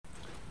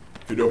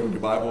If you'd open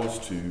your Bibles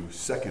to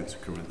 2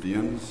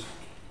 Corinthians,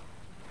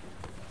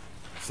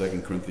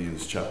 2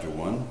 Corinthians chapter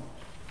 1.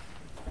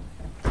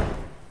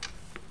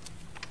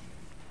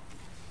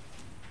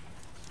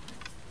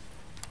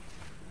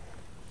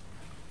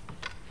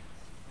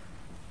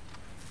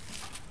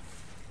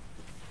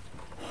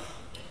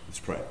 Let's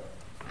pray.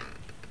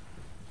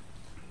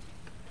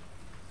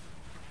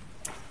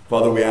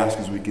 Father, we ask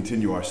as we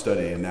continue our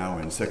study, and now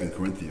in 2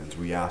 Corinthians,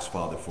 we ask,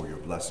 Father, for your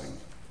blessing.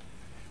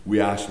 We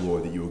ask,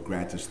 Lord, that you will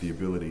grant us the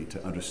ability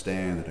to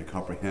understand and to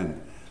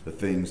comprehend the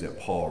things that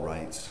Paul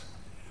writes.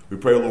 We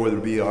pray, Lord, that it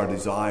will be our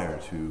desire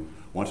to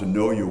want to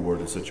know your word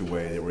in such a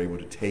way that we're able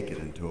to take it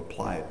and to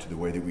apply it to the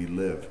way that we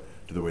live,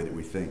 to the way that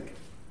we think.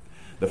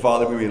 That,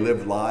 Father, we may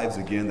live lives,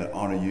 again, that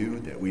honor you,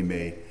 that we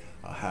may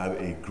have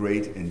a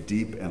great and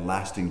deep and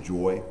lasting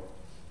joy.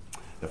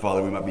 That,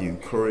 Father, we might be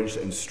encouraged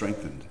and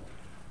strengthened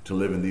to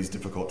live in these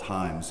difficult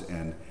times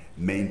and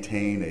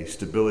maintain a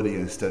stability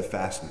and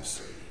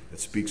steadfastness that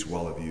speaks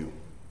well of you.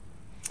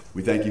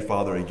 We thank you,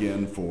 Father,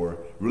 again for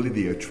really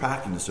the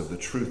attractiveness of the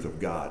truth of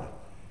God.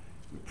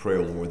 We pray,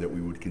 O Lord, that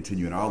we would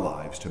continue in our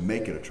lives to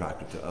make it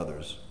attractive to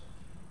others.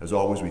 As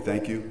always, we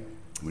thank you.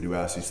 We do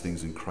ask these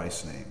things in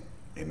Christ's name.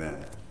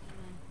 Amen.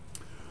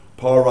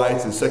 Paul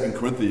writes in 2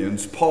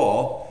 Corinthians,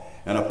 Paul,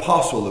 an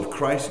apostle of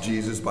Christ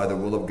Jesus by the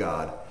will of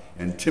God,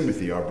 and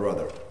Timothy, our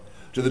brother,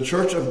 to the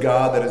church of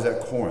God that is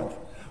at Corinth,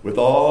 with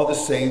all the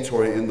saints who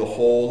are in the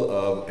whole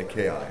of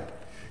Achaia.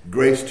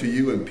 Grace to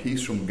you and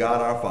peace from God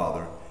our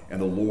Father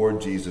and the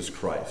Lord Jesus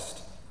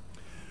Christ.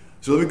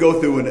 So let me go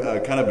through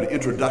kind of an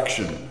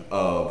introduction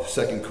of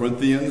 2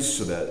 Corinthians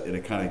so that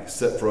it kind of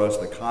set for us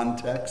the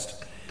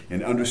context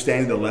and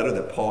understanding the letter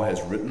that Paul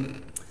has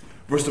written.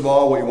 First of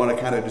all, what you want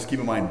to kind of just keep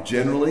in mind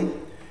generally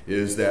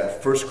is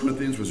that 1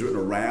 Corinthians was written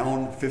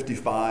around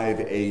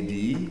 55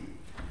 AD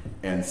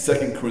and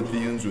 2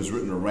 Corinthians was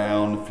written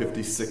around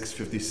 56,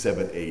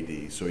 57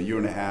 AD. So a year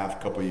and a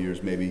half, couple of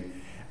years maybe,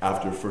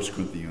 after 1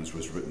 Corinthians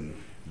was written,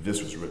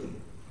 this was written.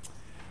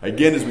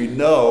 Again, as we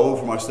know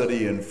from our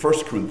study in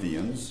 1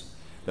 Corinthians,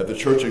 that the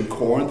church in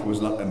Corinth was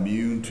not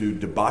immune to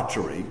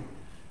debauchery.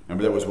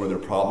 Remember, that was one of their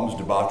problems.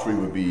 Debauchery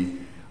would be,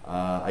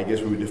 I guess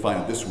we would define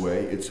it this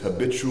way, it's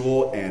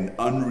habitual and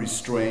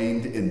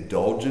unrestrained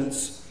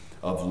indulgence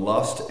of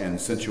lust and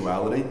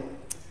sensuality.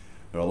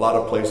 There are a lot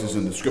of places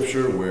in the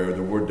scripture where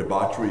the word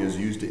debauchery is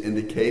used to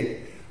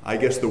indicate, I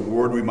guess the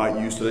word we might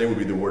use today would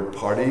be the word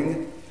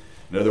partying.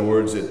 In other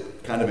words,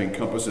 it kind of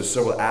encompasses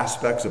several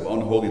aspects of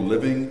unholy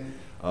living.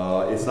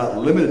 It's not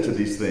limited to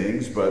these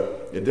things,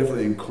 but it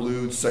definitely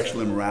includes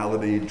sexual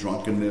immorality,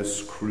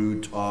 drunkenness,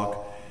 crude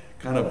talk,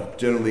 kind of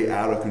generally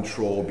out of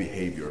control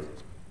behavior.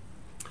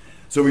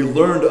 So we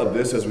learned of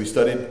this as we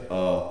studied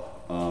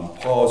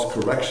Paul's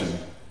correction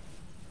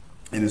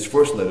in his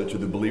first letter to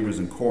the believers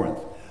in Corinth.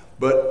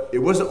 But it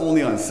wasn't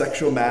only on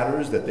sexual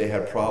matters that they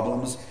had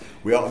problems.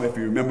 If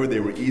you remember, they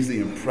were easily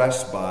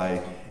impressed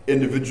by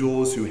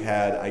individuals who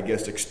had, I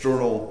guess,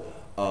 external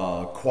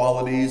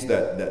qualities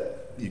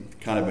that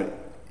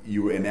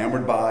you were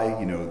enamored by.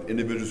 You know,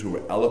 individuals who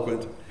were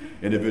eloquent,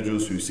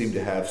 individuals who seemed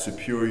to have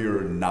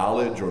superior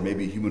knowledge or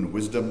maybe human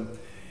wisdom.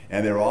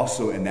 And they're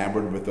also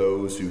enamored with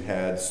those who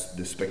had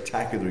the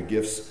spectacular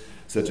gifts,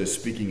 such as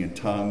speaking in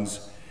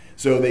tongues.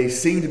 So they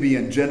seemed to be,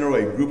 in general,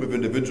 a group of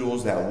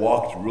individuals that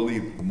walked really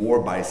more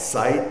by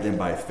sight than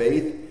by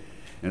faith.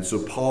 And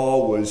so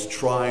Paul was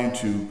trying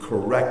to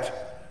correct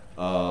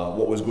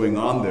what was going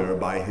on there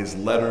by his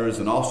letters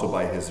and also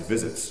by his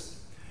visits.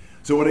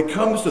 So when it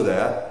comes to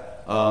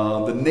that,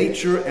 the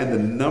nature and the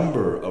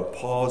number of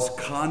Paul's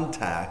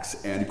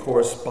contacts and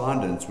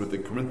correspondence with the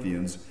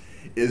Corinthians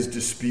is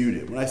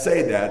disputed. When I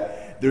say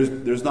that,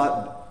 there's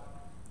not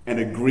an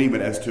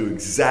agreement as to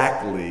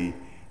exactly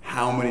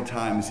how many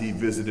times he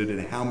visited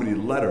and how many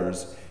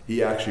letters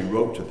he actually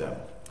wrote to them.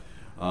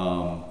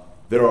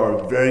 There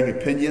are varying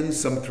opinions.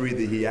 Some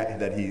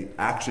that he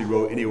actually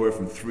wrote anywhere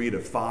from 3 to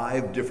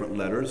 5 different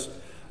letters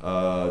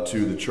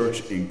to the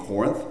church in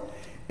Corinth.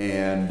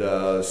 And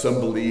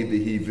some believe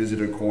that he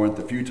visited Corinth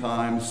a few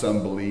times.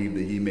 Some believe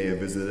that he may have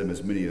visited them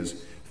as many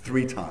as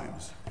 3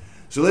 times.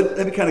 So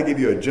let me kind of give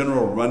you a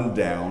general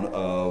rundown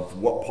of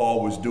what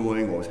Paul was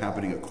doing, what was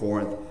happening at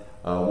Corinth.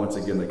 Once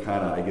again, to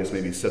kind of, I guess,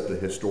 maybe set the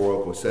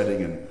historical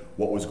setting and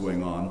what was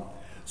going on.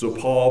 So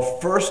Paul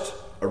first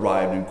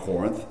arrived in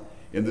Corinth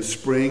in the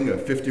spring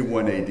of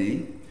 51 AD.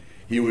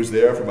 He was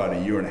there for about a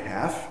year and a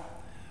half.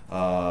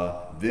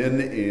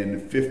 Then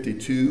in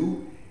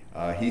 52,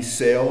 he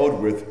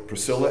sailed with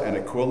Priscilla and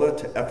Aquila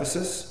to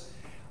Ephesus,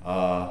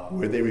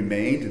 where they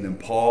remained, and then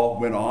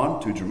Paul went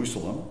on to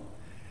Jerusalem.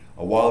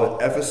 While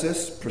at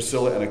Ephesus,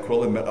 Priscilla and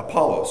Aquila met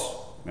Apollos.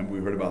 Remember,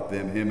 we heard about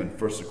him in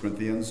 1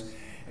 Corinthians,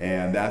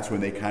 and that's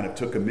when they kind of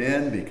took him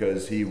in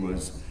because he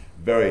was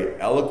very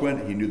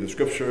eloquent. He knew the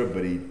scripture,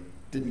 but he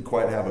didn't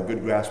quite have a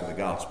good grasp of the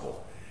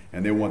gospel.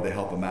 And they wanted to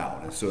help him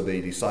out. And so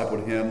they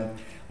discipled him.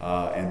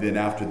 And then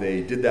after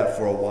they did that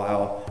for a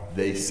while,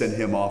 they sent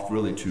him off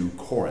really to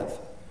Corinth,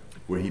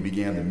 where he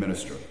began to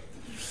minister.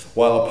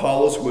 While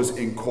Apollos was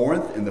in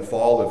Corinth in the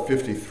fall of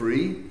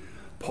 53,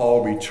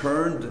 Paul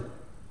returned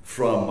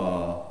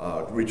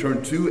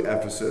returned to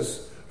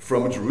Ephesus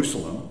from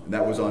Jerusalem, and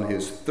that was on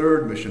his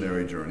third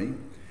missionary journey.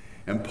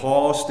 And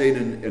Paul stayed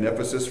in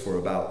Ephesus for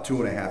about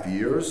 2.5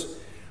 years.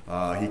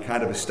 He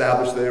kind of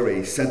established there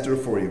a center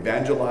for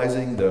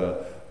evangelizing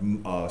the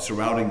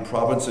surrounding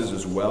provinces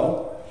as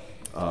well.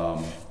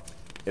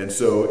 And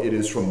so it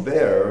is from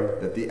there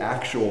that the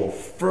actual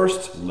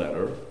first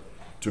letter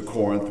to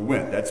Corinth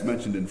went. That's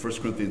mentioned in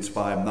 1 Corinthians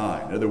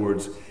 5:9. In other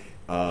words,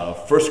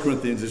 1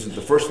 Corinthians isn't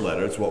the first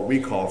letter. It's what we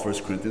call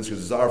 1 Corinthians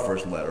because it's our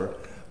first letter.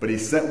 But he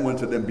sent one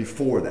to them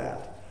before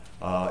that.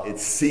 It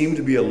seemed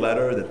to be a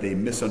letter that they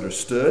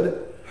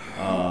misunderstood,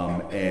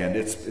 and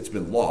it's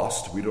been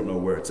lost. We don't know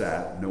where it's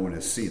at. No one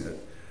has seen it.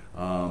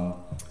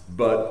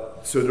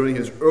 But so during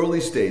his early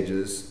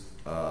stages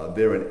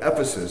there in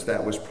Ephesus,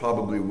 that was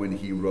probably when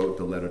he wrote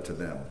the letter to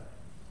them.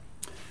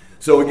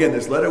 So again,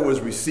 this letter was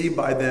received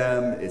by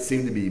them. It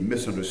seemed to be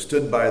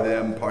misunderstood by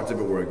them. Parts of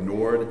it were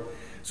ignored.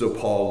 So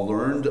Paul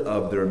learned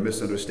of their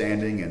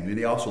misunderstanding, and then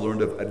he also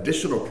learned of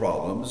additional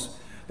problems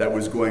that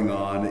was going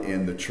on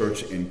in the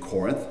church in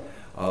Corinth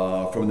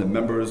from the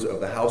members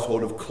of the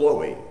household of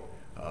Chloe.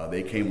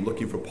 They came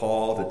looking for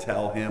Paul to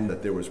tell him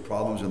that there was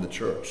problems in the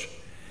church.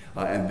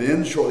 And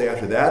then shortly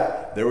after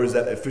that, there was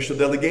that official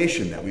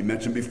delegation that we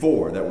mentioned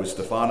before. That was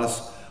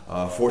Stephanas,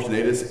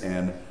 Fortunatus,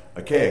 and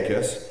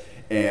Achaicus.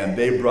 And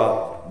they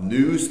brought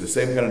news, the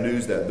same kind of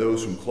news that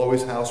those from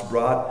Chloe's house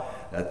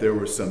brought, that there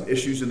were some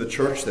issues in the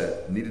church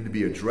that needed to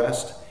be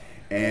addressed,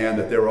 and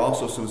that there were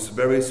also some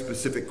very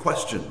specific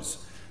questions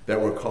that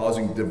were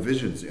causing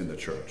divisions in the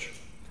church.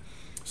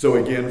 So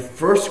again,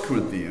 1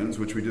 Corinthians,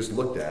 which we just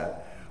looked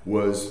at,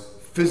 was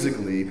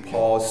physically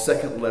Paul's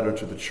second letter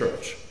to the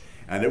church.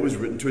 And it was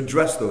written to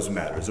address those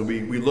matters. And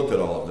we looked at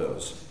all of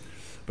those.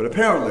 But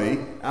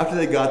apparently, after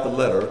they got the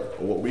letter,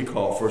 or what we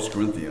call 1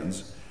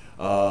 Corinthians,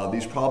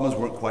 these problems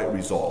weren't quite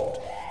resolved.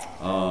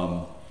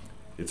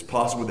 It's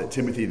possible that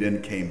Timothy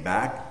then came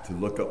back to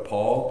look up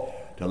Paul,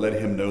 to let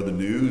him know the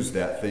news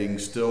that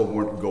things still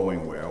weren't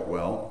going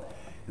well.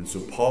 And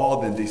so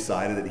Paul then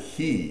decided that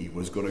he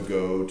was going to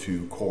go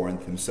to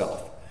Corinth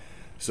himself.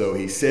 So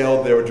he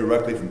sailed there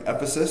directly from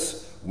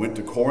Ephesus, went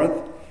to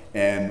Corinth,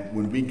 and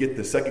when we get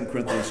to 2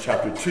 Corinthians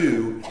chapter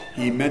 2,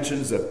 he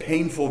mentions a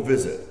painful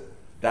visit.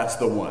 That's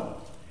the one.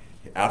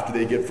 After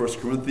they get 1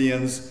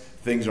 Corinthians,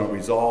 things aren't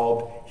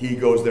resolved. He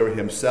goes there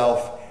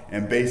himself,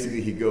 and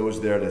basically he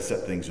goes there to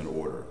set things in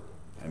order.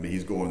 I mean,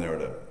 he's going there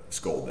to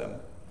scold them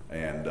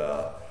and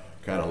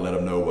kind of let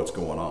them know what's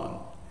going on.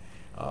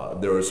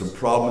 There are some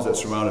problems that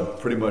surrounded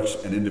pretty much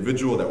an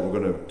individual that we're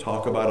going to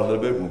talk about a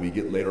little bit when we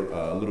get later,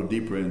 a little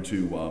deeper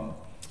into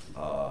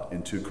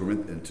 2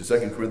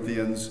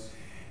 Corinthians.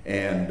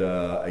 And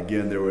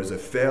again, there was a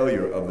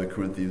failure of the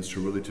Corinthians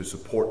to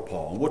support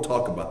Paul. And we'll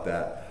talk about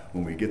that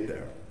when we get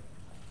there.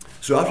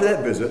 So after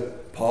that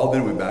visit, Paul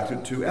then went back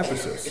to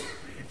Ephesus.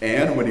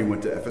 And when he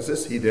went to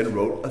Ephesus, he then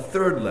wrote a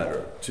third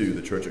letter to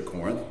the church at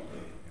Corinth.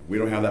 We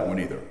don't have that one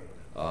either.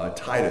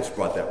 Titus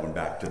brought that one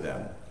back to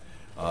them.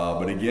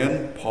 But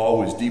again, Paul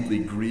was deeply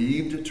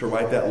grieved to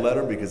write that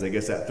letter because I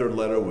guess that third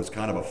letter was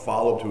kind of a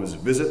follow-up to his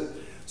visit.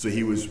 So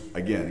he was,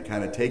 again,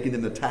 kind of taking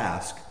them to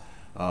task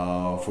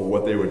for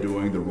what they were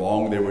doing, the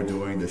wrong they were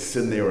doing, the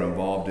sin they were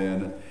involved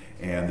in,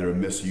 and their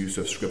misuse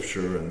of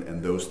Scripture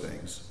and those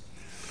things.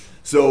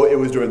 So it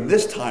was during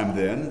this time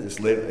then,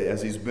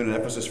 as he's been in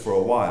Ephesus for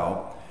a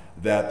while,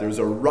 that there's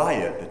a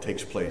riot that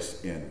takes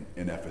place in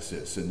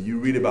Ephesus. And you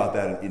read about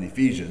that in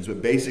Ephesians,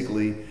 but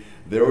basically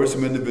there were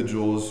some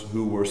individuals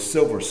who were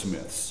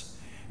silversmiths,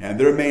 and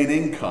their main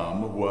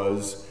income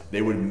was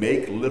they would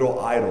make little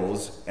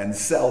idols and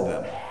sell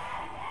them.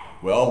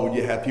 Well, when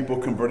you have people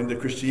converting to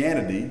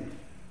Christianity,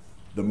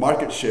 the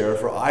market share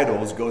for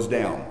idols goes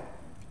down.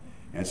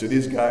 And so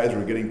these guys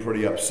were getting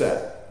pretty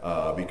upset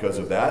because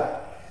of that.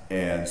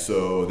 And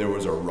so there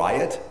was a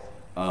riot,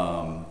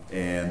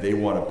 and they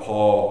wanted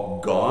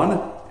Paul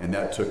gone, and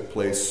that took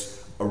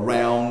place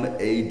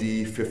around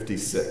AD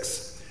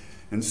 56.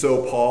 And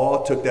so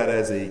Paul took that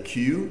as a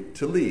cue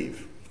to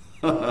leave,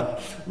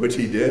 which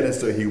he did, and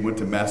so he went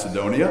to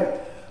Macedonia.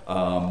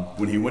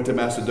 When he went to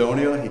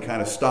Macedonia, he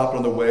kind of stopped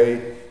on the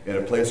way in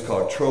a place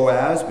called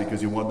Troas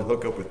because he wanted to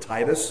hook up with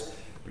Titus,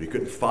 but he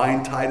couldn't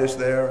find Titus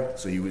there,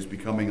 so he was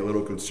becoming a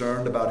little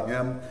concerned about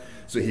him.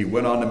 So he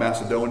went on to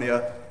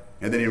Macedonia,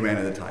 and then he ran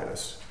into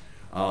Titus.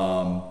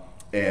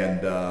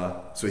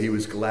 So he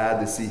was glad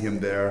to see him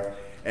there.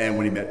 And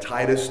when he met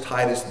Titus,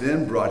 Titus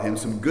then brought him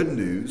some good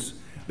news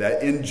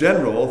that in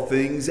general,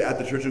 things at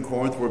the church in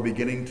Corinth were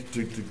beginning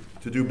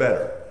to do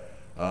better.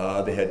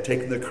 They had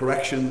taken the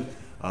correction.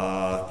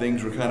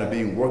 Things were kind of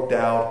being worked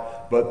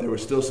out, but there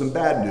was still some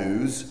bad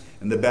news.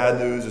 And the bad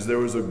news is there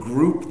was a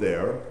group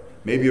there,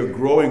 maybe a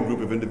growing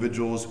group of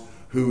individuals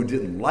who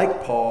didn't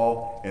like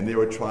Paul, and they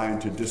were trying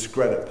to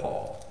discredit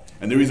Paul.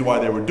 And the reason why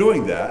they were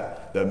doing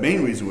that, the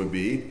main reason would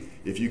be,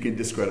 if you can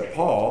discredit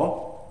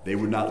Paul, they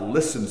would not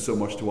listen so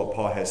much to what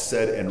Paul has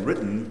said and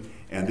written,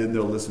 and then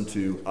they'll listen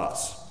to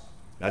us.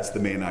 That's the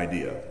main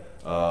idea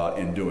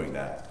in doing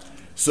that.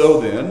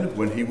 So then,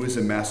 when he was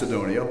in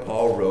Macedonia,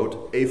 Paul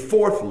wrote a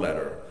fourth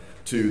letter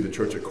to the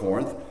church at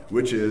Corinth,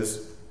 which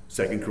is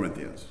 2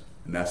 Corinthians.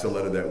 And that's the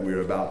letter that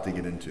we're about to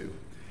get into.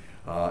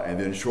 And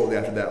then shortly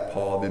after that,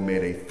 Paul then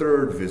made a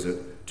third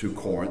visit to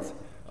Corinth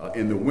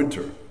in the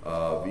winter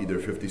of either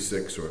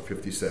 56 or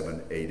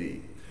 57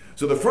 AD.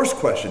 So the first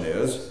question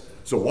is,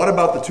 so what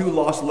about the two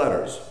lost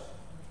letters?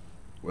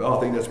 Well, I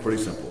think that's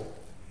pretty simple.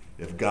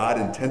 If God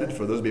intended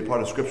for those to be a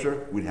part of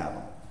Scripture, we'd have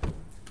them.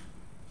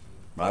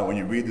 Right? When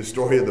you read the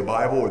story of the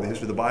Bible or the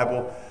history of the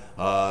Bible,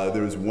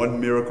 there is one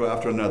miracle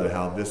after another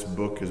how this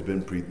book has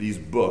been, these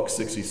books,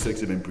 66,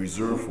 have been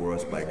preserved for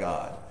us by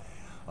God.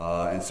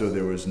 And so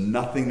there is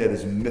nothing that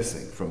is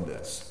missing from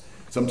this.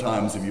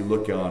 Sometimes if you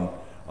look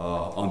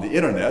on the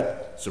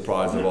internet,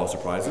 surprise of all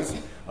surprises,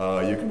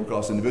 you come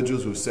across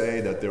individuals who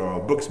say that there are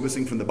books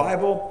missing from the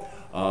Bible,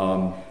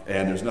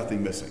 and there's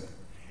nothing missing.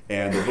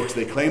 And the books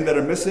they claim that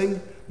are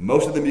missing,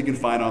 most of them you can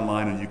find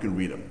online and you can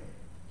read them.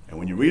 And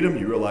when you read them,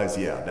 you realize,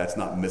 yeah, that's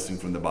not missing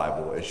from the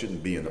Bible. It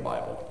shouldn't be in the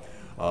Bible.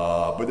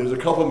 But there's a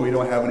couple of them we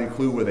don't have any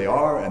clue where they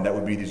are, and that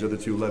would be these other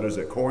two letters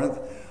at Corinth.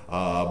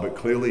 But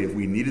clearly, if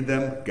we needed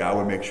them, God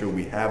would make sure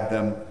we have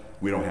them.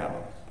 We don't have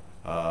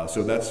them.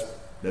 So that's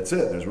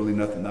it. There's really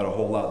not a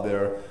whole lot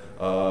there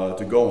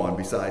to go on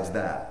besides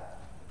that.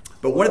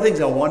 But one of the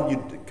things I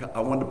wanted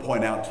to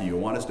point out to you, I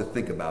want us to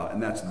think about,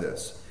 and that's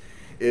this,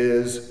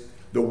 is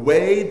the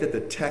way that the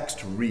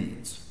text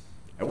reads.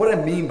 And what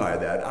I mean by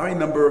that, I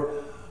remember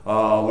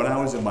when I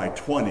was in my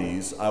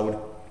 20s, I would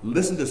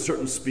listen to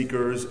certain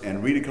speakers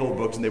and read a couple of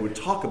books, and they would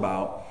talk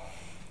about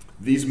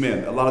these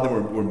men. A lot of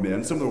them were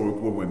men, some of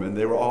them were women.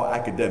 They were all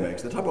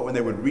academics. They talk about when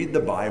they would read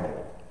the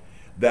Bible,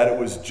 that it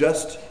was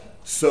just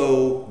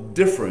so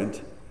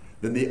different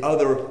than the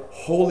other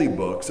holy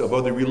books of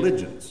other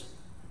religions.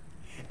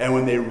 And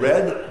when they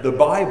read the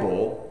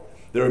Bible,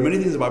 there are many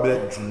things in the Bible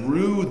that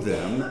drew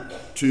them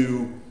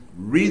to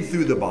read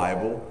through the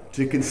Bible,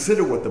 to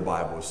consider what the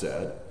Bible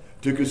said,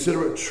 to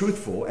consider it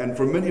truthful, and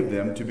for many of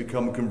them to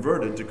become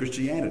converted to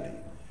Christianity.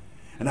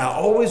 And I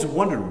always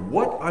wondered,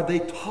 what are they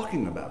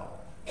talking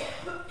about?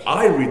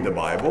 I read the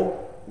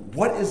Bible.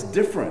 What is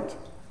different?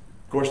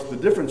 Of course, the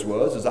difference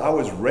was I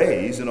was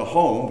raised in a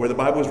home where the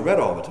Bible was read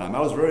all the time.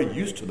 I was very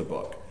used to the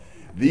book.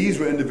 These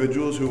were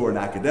individuals who were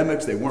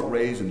academics. They weren't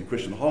raised in a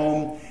Christian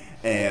home.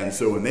 And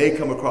so when they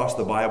come across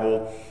the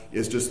Bible,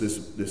 it's just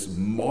this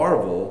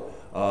marvel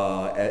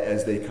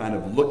as they kind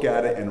of look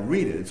at it and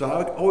read it. And so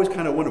I always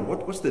kind of wonder,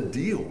 what's the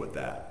deal with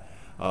that?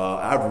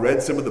 I've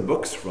read some of the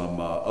books from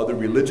other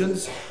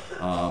religions.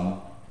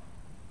 Not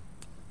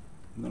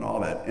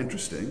all that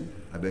interesting.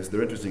 I guess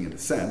they're interesting in a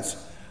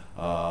sense.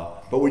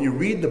 But when you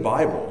read the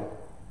Bible,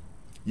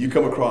 you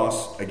come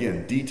across,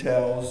 again,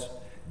 details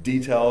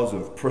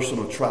of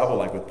personal travel,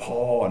 like with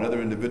Paul and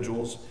other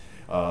individuals.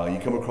 You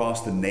come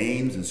across the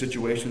names and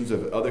situations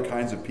of other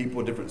kinds of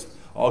people,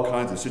 all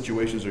kinds of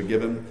situations are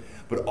given.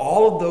 But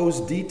all of those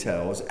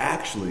details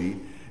actually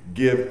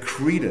give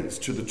credence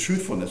to the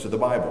truthfulness of the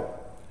Bible.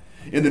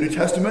 In the New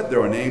Testament,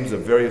 there are names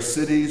of various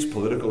cities,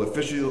 political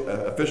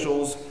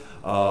officials,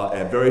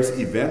 and various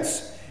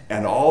events.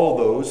 And all of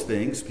those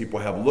things people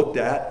have looked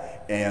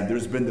at, and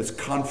there's been this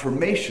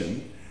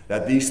confirmation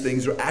that these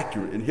things are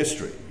accurate in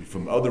history.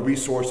 From other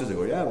resources, they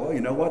go, yeah, well,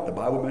 you know what? The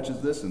Bible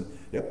mentions this, and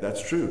yep,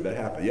 that's true. That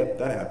happened. Yep,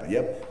 that happened.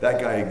 Yep,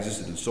 that guy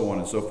existed, and so on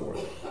and so forth.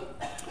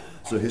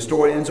 So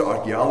historians,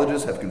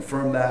 archaeologists have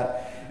confirmed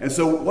that. And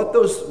so what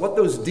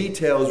those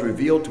details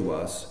reveal to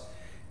us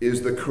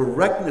is the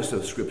correctness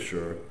of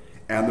Scripture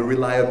and the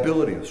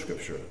reliability of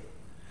Scripture.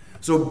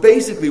 So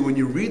basically, when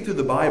you read through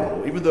the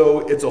Bible, even though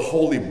it's a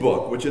holy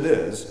book, which it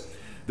is,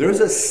 there's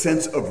a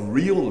sense of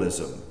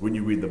realism when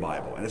you read the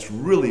Bible, and it's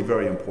really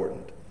very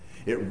important.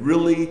 It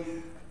really,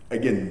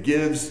 again,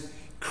 gives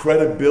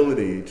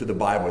credibility to the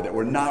Bible, that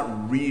we're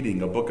not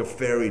reading a book of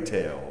fairy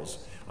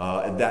tales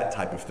and that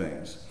type of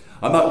things.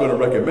 I'm not going to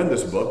recommend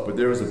this book, but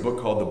there is a book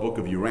called the Book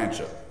of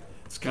Urantia.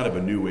 It's kind of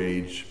a New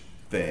Age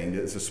thing.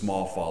 It's a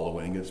small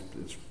following. It's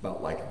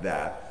about like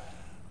that.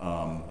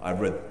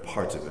 I've read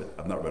parts of it.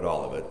 I've not read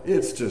all of it.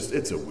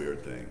 It's a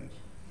weird thing.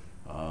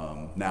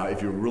 Now,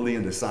 if you're really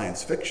into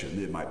science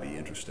fiction, it might be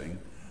interesting,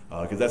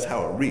 because that's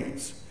how it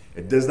reads.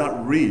 It does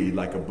not read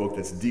like a book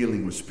that's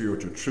dealing with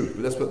spiritual truth,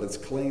 but that's what its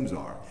claims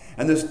are.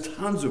 And there's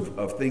tons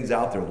of things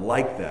out there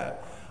like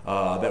that,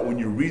 that when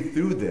you read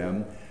through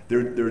them,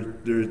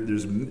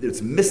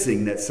 it's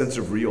missing that sense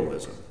of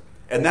realism.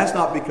 And that's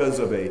not because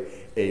of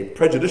a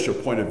prejudicial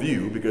point of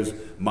view, because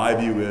my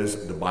view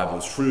is the Bible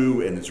is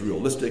true and it's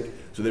realistic,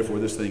 so therefore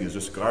this thing is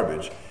just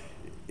garbage.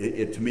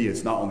 To me,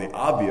 it's not only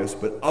obvious,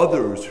 but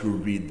others who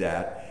read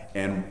that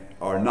and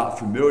are not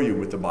familiar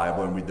with the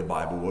Bible and read the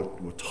Bible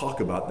will talk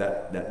about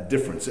that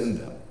difference in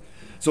them.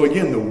 So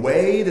again, the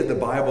way that the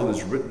Bible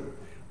is written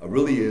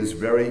really is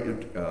very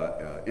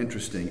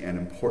interesting and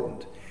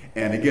important.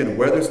 And again,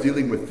 whether it's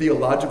dealing with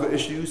theological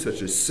issues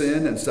such as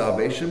sin and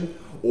salvation,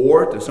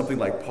 or to something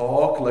like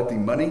Paul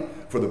collecting money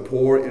for the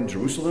poor in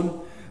Jerusalem,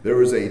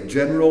 there is a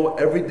general,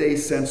 everyday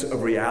sense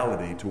of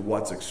reality to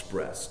what's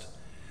expressed.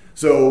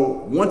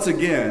 So once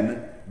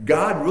again,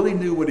 God really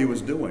knew what he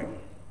was doing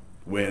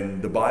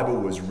when the Bible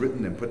was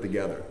written and put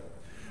together.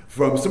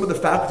 From some of the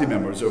faculty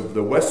members of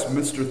the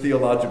Westminster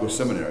Theological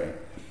Seminary,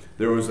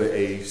 there was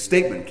a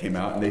statement came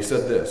out, and they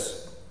said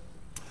this: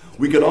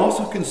 "We could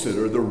also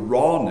consider the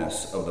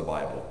rawness of the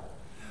Bible.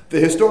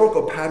 The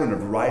historical pattern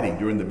of writing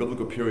during the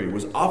biblical period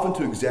was often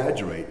to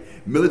exaggerate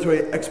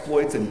military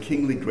exploits and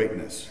kingly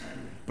greatness.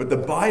 But the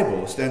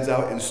Bible stands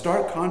out in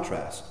stark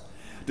contrast.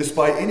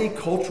 Despite any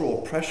cultural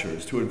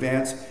pressures to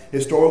advance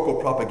historical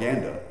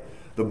propaganda,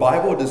 the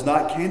Bible does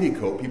not candy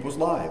coat people's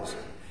lives.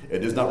 It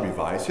does not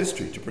revise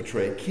history to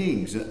portray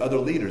kings and other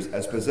leaders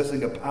as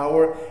possessing a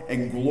power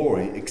and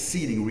glory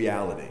exceeding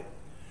reality."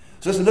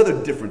 So that's another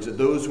difference that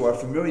those who are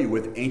familiar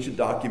with ancient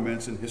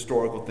documents and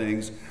historical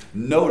things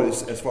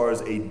notice as far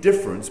as a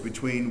difference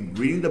between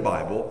reading the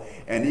Bible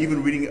and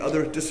even reading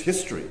other just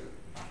history.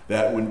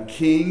 That when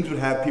kings would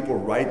have people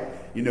write,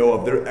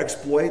 of their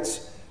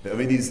exploits,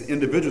 these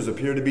individuals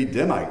appear to be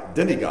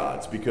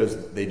demigods because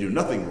they do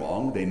nothing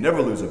wrong. They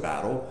never lose a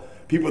battle.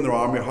 People in their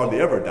army hardly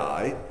ever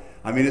die.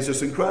 It's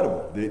just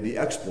incredible, the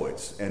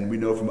exploits. And we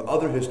know from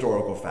other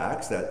historical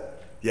facts that,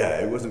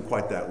 it wasn't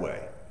quite that way.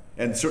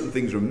 And certain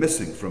things are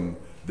missing from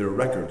their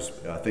records,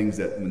 things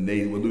that when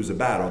they would lose a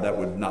battle, that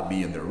would not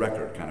be in their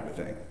record, kind of a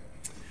thing.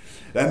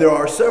 And there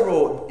are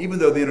several, even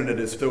though the internet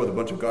is filled with a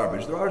bunch of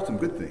garbage, there are some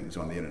good things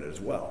on the internet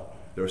as well.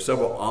 There are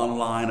several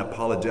online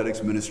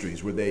apologetics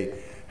ministries where they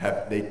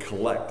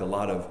collect a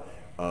lot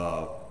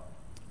of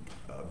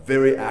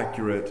very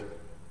accurate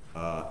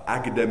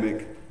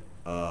academic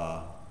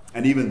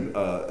and even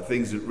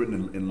things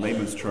written in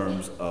layman's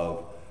terms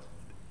of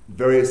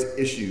various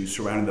issues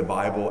surrounding the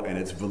Bible and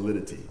its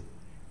validity.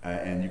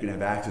 And you can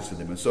have access to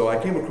them. And so I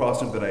came across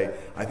something that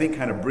I think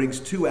kind of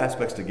brings two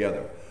aspects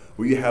together,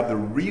 where you have the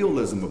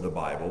realism of the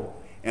Bible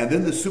and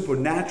then the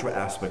supernatural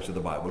aspects of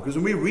the Bible. Because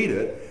when we read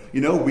it,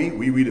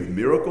 we read of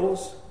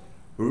miracles,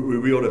 we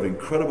read of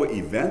incredible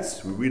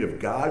events, we read of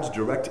God's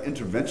direct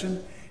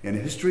intervention in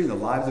history, in the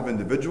lives of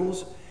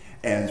individuals.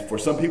 And for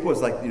some people,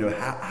 it's like,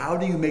 how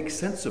do you make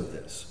sense of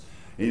this?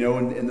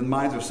 In the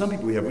minds of some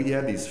people, we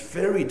have these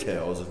fairy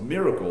tales of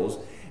miracles,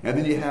 and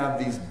then you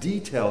have these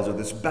details of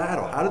this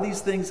battle. How do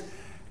these things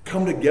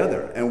come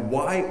together? And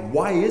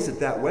why is it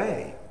that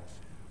way?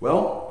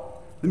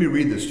 Well, let me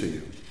read this to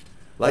you.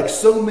 Like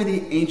so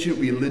many ancient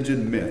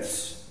religion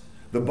myths,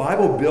 the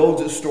Bible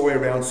builds its story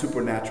around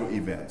supernatural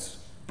events.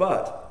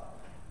 But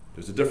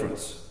there's a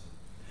difference.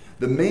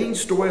 The main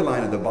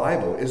storyline of the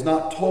Bible is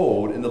not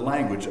told in the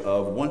language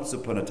of once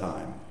upon a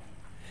time.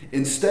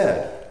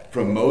 Instead,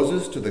 from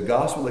Moses to the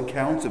gospel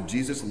accounts of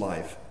Jesus'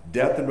 life,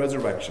 death, and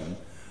resurrection,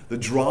 the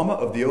drama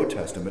of the Old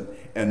Testament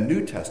and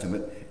New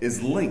Testament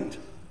is linked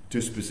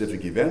to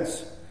specific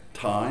events,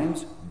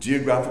 times,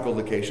 geographical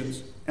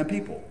locations, and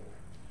people.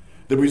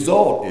 The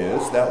result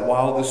is that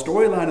while the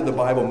storyline of the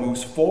Bible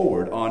moves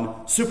forward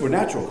on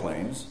supernatural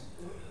claims,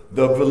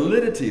 the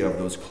validity of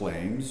those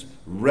claims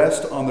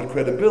rests on the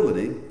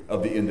credibility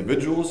of the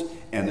individuals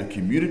and the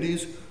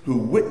communities who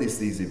witness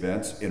these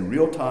events in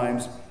real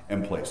times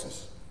and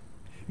places.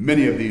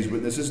 Many of these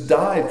witnesses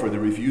died for their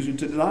refusing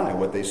to deny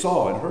what they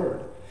saw and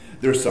heard.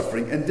 Their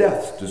suffering and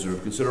deaths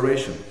deserve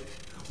consideration.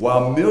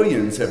 While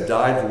millions have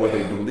died for what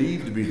they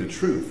believe to be the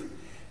truth,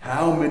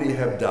 how many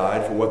have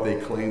died for what they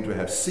claim to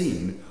have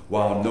seen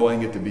while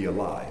knowing it to be a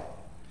lie?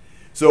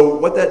 So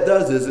what that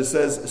does is it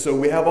says, so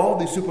we have all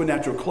these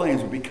supernatural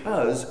claims, but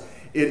because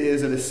it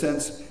is in a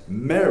sense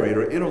married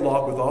or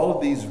interlocked with all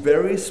of these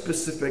very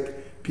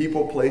specific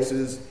people,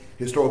 places,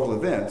 historical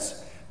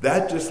events,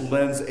 that just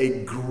lends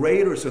a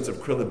greater sense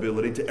of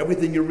credibility to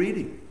everything you're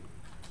reading.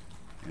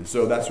 And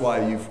so that's why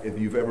if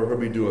you've ever heard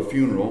me do a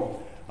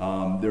funeral,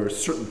 there are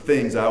certain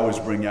things I always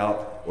bring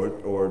out,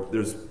 or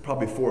there's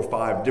probably 4 or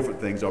 5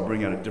 different things I'll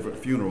bring out at different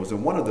funerals.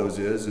 And one of those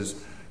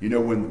is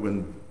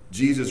when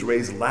Jesus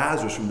raised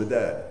Lazarus from the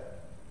dead.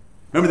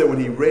 Remember that when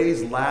he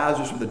raised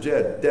Lazarus from the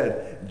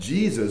dead,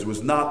 Jesus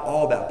was not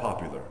all that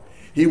popular.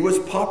 He was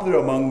popular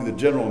among the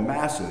general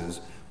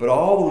masses, but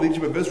all the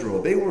legion of Israel,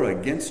 they were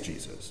against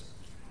Jesus.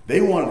 They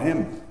wanted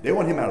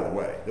him out of the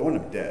way. They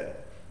wanted him dead.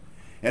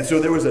 And so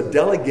there was a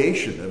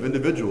delegation of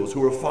individuals who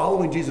were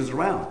following Jesus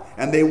around,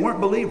 and they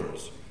weren't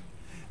believers.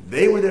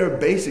 They were there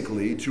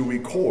basically to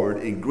record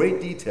in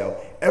great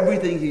detail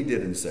everything he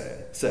did and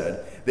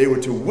said. They were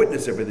to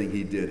witness everything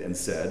he did and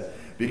said,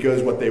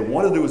 because what they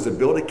wanted to do was to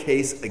build a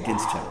case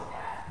against him.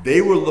 They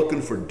were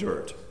looking for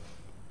dirt.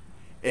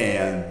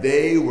 And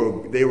they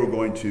were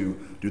going to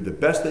do the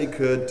best they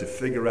could to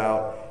figure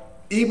out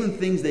even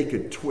things they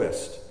could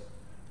twist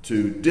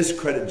to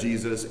discredit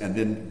Jesus and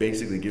then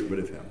basically get rid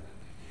of him.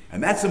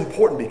 And that's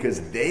important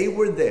because they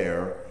were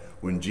there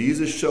when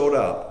Jesus showed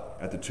up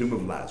at the tomb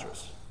of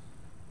Lazarus.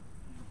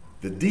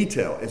 The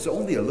detail, it's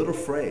only a little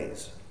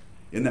phrase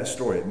in that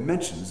story. It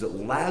mentions that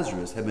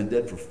Lazarus had been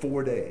dead for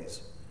 4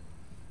 days.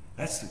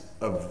 That's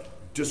of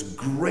just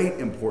great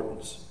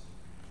importance.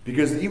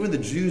 Because even the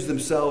Jews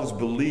themselves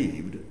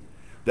believed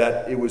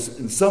that it was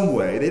in some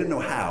way, they didn't know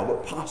how,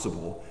 but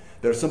possible,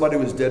 that if somebody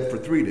was dead for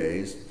 3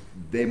 days,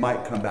 they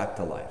might come back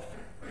to life.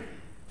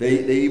 They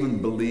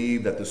even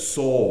believed that the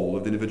soul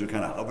of the individual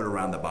kind of hovered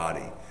around the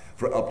body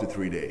for up to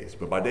 3 days.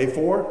 But by day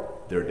 4,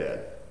 they're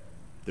dead.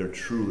 They're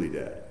truly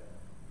dead.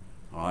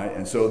 All right,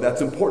 and so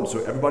that's important.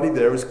 So everybody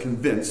there is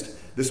convinced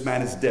this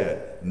man is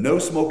dead. No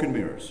smoke and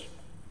mirrors.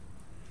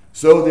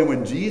 So then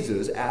when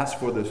Jesus asked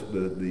for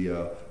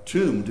the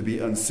tomb to be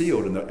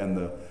unsealed and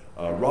the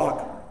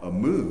rock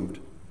moved,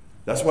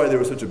 that's why there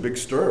was such a big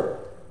stir.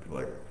 People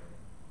were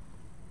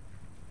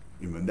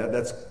like,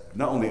 that's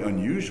not only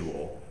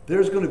unusual,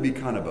 there's going to be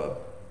kind of a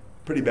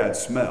pretty bad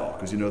smell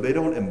because, they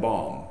don't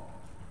embalm.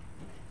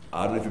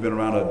 I don't know if you've been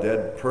around a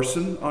dead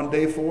person on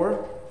day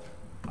 4.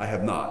 I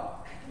have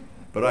not.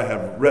 But I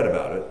have read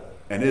about it,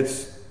 and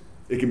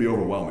it can be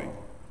overwhelming,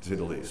 to say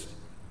the least.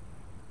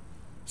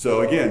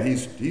 So again,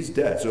 he's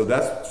dead. So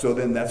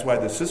that's why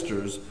the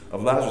sisters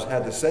of Lazarus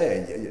had to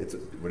say,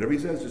 whatever he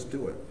says, just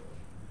do it.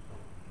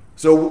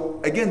 So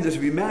again, just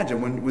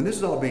imagine when this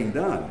is all being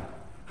done,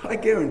 I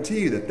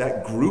guarantee you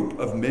that group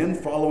of men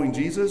following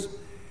Jesus,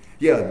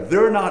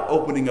 they're not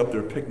opening up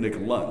their picnic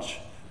lunch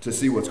to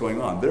see what's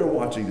going on. They're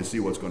watching to see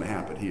what's going to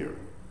happen here.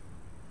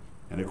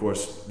 And of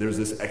course, there's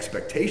this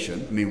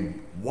expectation. I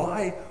mean,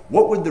 why?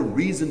 What would the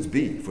reasons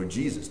be for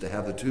Jesus to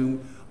have the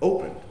tomb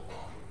opened?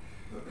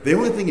 The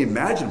only thing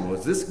imaginable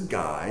is this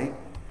guy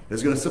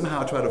is going to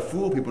somehow try to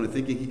fool people into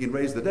thinking he can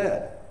raise the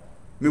dead.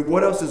 I mean,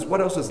 what else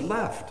is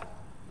left?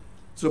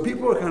 So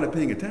people are kind of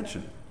paying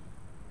attention.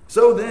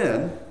 So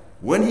then,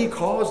 when he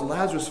calls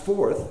Lazarus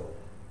forth,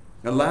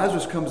 and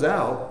Lazarus comes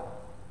out,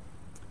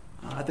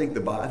 I think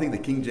the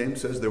King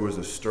James says there was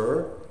a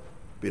stir.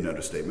 Be an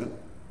understatement.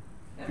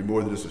 Be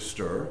more than just a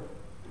stir.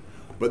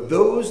 But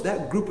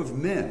that group of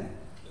men,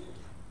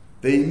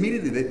 they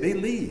immediately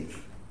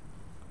leave.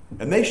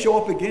 And they show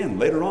up again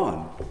later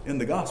on in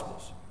the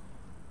Gospels.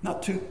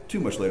 Not too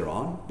much later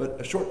on, but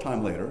a short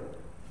time later.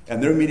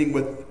 And they're meeting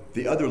with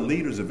the other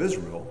leaders of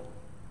Israel.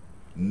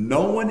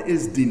 No one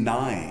is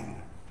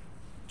denying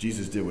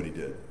Jesus did what he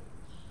did.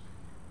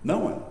 No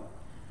one.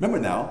 Remember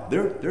now,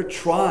 they're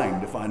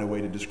trying to find a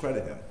way to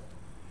discredit him.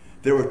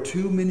 There were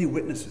too many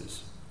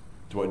witnesses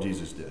to what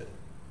Jesus did.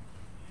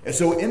 And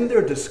so in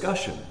their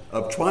discussion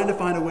of trying to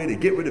find a way to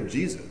get rid of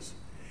Jesus,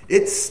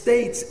 it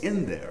states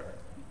in there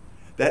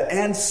that,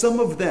 and some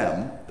of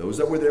them, those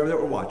that were there that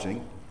were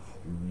watching,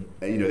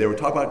 they were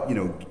talking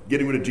about,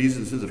 getting rid of Jesus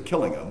in the sense of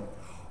killing him,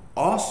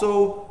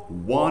 also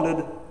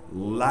wanted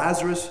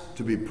Lazarus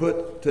to be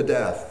put to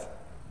death.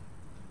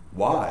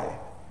 Why?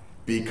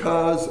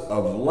 Because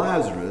of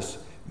Lazarus,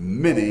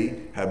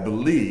 many have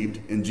believed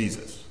in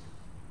Jesus.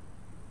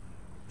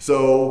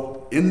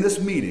 So in this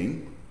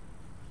meeting,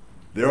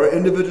 there are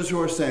individuals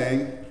who are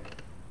saying,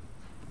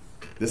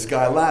 this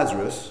guy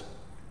Lazarus,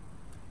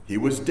 he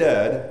was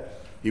dead,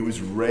 he was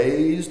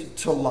raised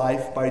to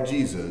life by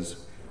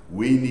Jesus,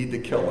 we need to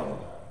kill him.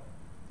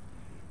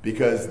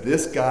 Because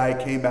this guy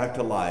came back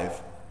to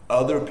life,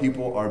 other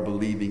people are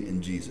believing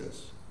in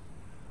Jesus.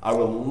 I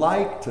would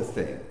like to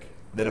think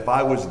that if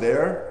I was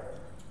there,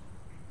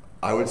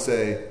 I would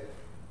say,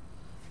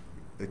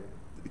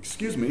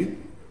 excuse me,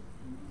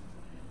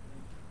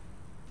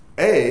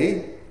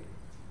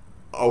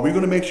 are we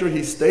going to make sure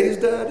he stays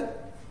dead?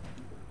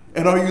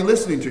 And are you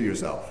listening to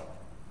yourself?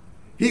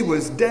 He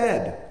was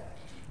dead.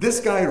 This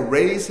guy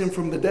raised him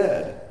from the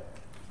dead.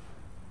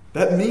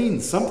 That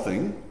means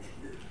something.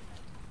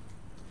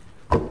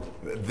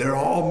 They're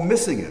all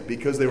missing it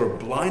because they were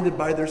blinded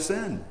by their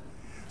sin.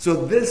 So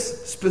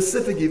this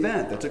specific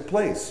event that took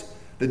place,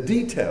 the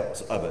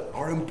details of it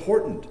are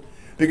important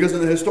because in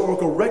the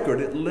historical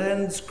record, it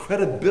lends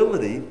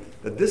credibility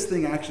that this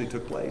thing actually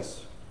took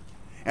place.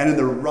 And in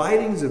the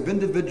writings of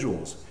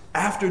individuals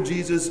after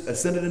Jesus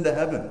ascended into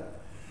heaven,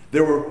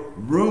 there were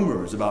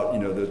rumors about,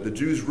 the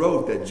Jews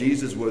wrote that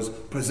Jesus was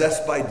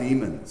possessed by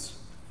demons.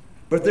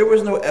 But there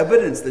was no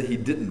evidence that he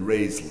didn't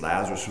raise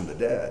Lazarus from the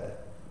dead.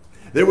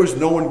 There was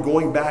no one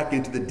going back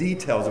into the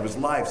details of his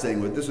life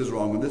saying, well, this is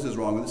wrong, and this is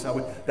wrong, and this is how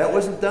that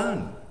wasn't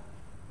done.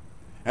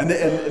 And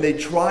they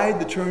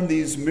tried to turn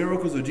these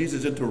miracles of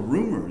Jesus into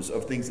rumors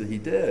of things that he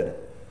did.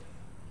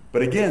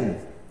 But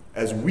again,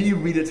 as we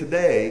read it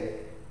today,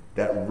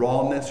 that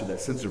rawness or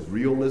that sense of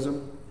realism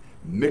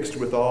mixed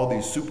with all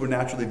these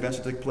supernatural events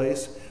that take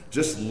place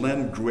just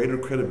lend greater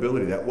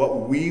credibility that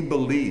what we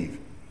believe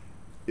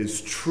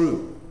is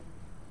true.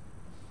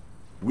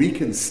 We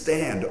can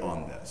stand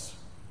on this.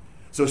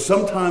 So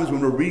sometimes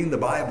when we're reading the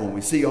Bible and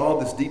we see all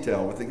this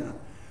detail, we think,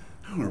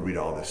 I don't want to read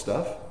all this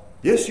stuff.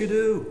 Yes, you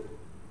do.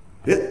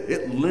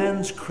 It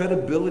lends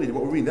credibility to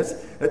what we're reading.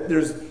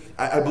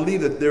 I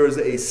believe that there is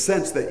a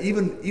sense that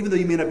even though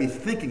you may not be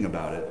thinking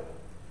about it,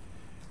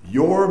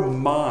 your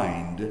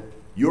mind,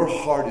 your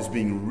heart is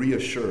being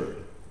reassured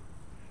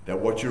that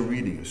what you're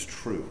reading is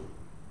true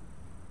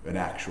and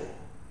actual.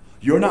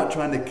 You're not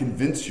trying to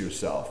convince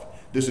yourself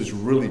this is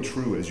really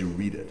true as you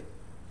read it.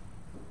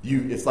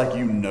 It's like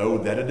you know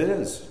that it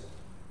is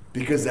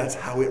because that's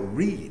how it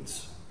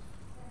reads.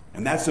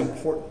 And that's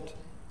important.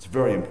 It's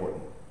very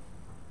important.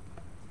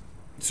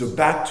 So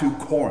back to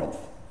Corinth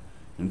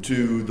and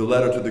to the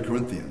letter to the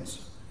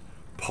Corinthians.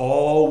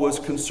 Paul was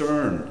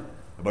concerned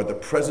about the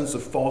presence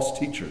of false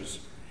teachers.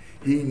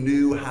 He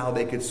knew how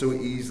they could so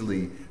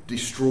easily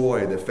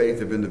destroy the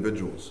faith of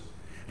individuals.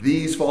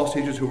 These false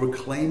teachers who were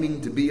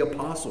claiming to be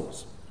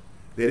apostles,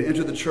 they had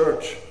entered the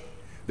church.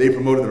 They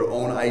promoted their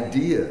own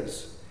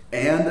ideas.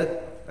 And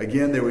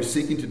again, they were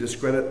seeking to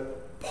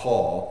discredit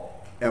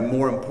Paul, and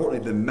more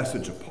importantly, the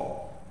message of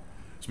Paul.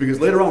 So because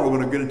later on we're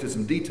going to get into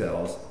some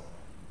details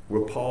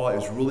where Paul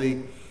is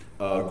really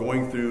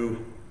going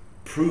through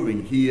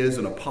proving he is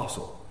an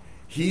apostle.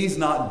 He's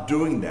not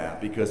doing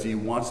that because he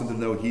wants them to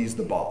know he's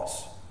the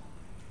boss.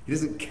 He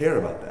doesn't care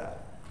about that.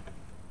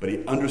 But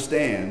he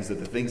understands that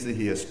the things that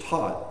he has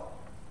taught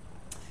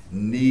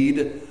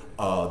need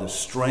the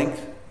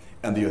strength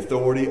and the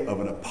authority of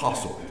an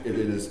apostle.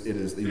 There's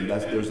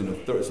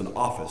an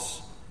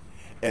office.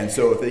 And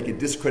so if they could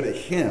discredit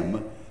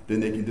him,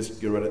 then they can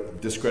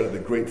discredit the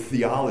great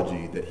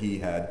theology that he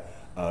had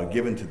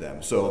given to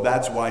them. So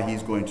that's why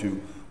he's going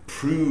to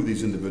prove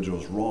these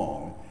individuals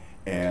wrong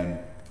and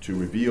to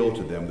reveal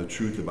to them the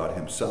truth about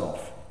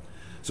himself.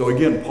 So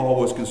again, Paul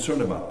was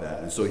concerned about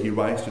that. And so he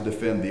writes to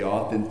defend the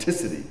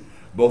authenticity,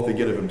 both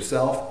again of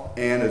himself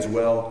and as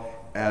well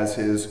as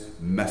his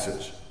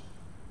message.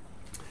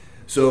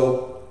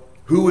 So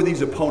who are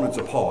these opponents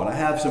of Paul? And I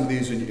have some of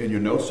these in your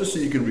notes just so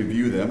you can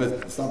review them.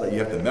 It's not that you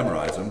have to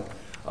memorize them,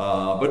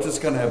 but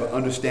just kind of have an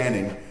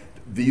understanding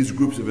these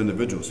groups of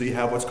individuals. So you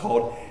have what's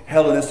called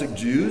Hellenistic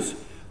Jews.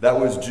 That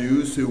was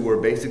Jews who were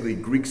basically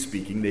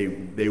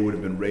Greek-speaking. They would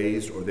have been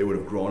raised or they would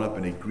have grown up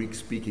in a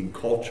Greek-speaking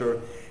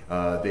culture.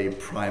 They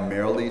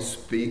primarily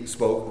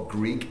spoke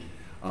Greek.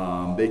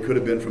 They could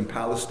have been from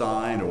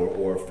Palestine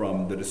or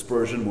from the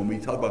dispersion. When we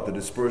talk about the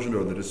dispersion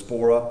or the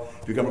diaspora,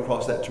 if you come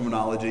across that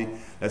terminology,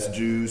 that's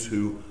Jews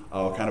who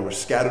kind of were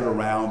scattered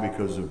around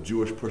because of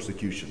Jewish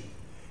persecution.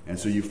 And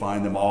so you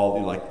find them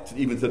all, like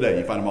even today,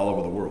 you find them all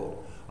over the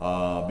world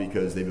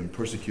because they've been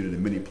persecuted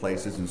in many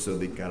places, and so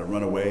they kind of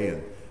run away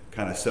and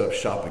kind of set up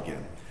shop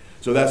again.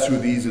 So that's who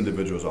these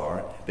individuals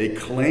are. They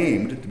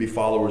claimed to be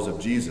followers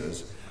of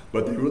Jesus,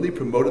 but they really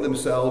promoted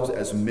themselves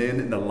as men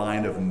in the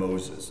line of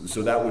Moses. And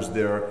so that was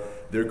their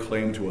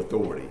claim to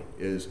authority,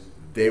 is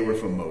they were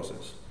from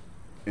Moses.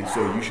 And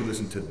so you should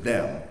listen to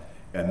them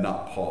and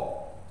not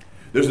Paul.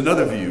 There's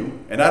another view,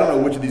 and I don't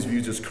know which of these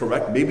views is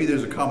correct. Maybe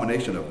there's a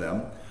combination of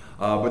them.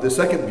 But the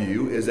second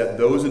view is that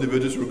those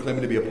individuals who were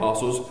claiming to be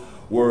apostles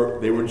were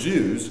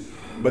Jews,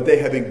 but they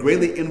had been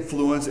greatly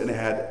influenced and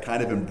had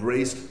kind of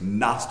embraced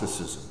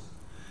Gnosticism.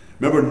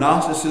 Remember,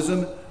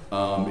 Gnosticism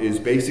is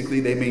basically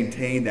they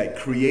maintain that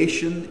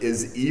creation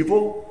is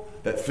evil,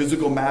 that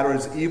physical matter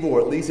is evil,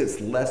 or at least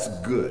it's less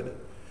good.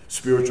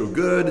 Spiritual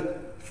good,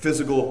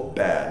 physical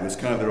bad was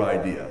kind of their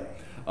idea.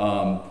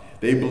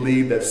 They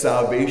believed that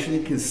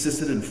salvation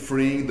consisted in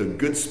freeing the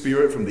good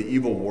spirit from the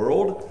evil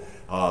world.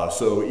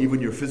 So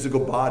even your physical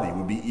body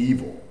would be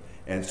evil.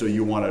 And so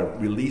you want to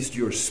release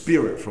your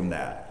spirit from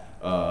that.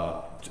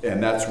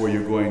 And that's where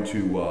you're going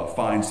to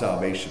find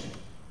salvation.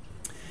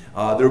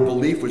 Their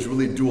belief was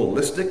really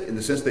dualistic in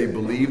the sense they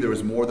believed there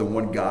was more than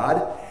one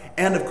God.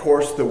 And of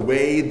course, the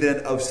way then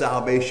of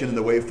salvation and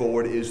the way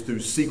forward is through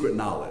secret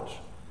knowledge.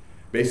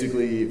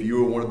 Basically, if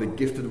you were one of the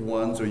gifted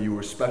ones or you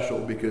were special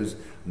because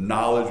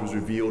knowledge was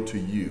revealed to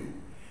you.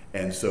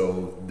 And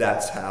so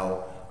that's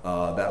how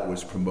that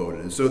was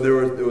promoted. And so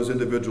those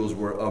individuals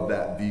were of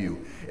that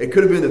view. It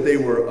could have been that they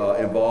were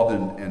involved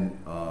in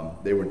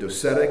they were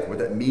docetic. What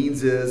that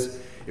means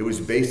is it was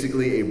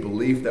basically a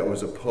belief that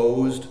was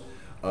opposed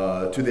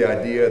to the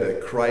idea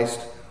that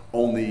Christ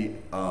only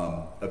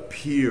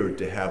appeared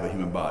to have a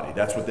human body.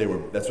 That's what they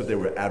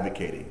were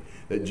advocating.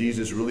 That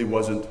Jesus really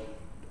wasn't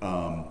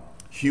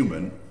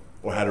human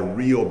or had a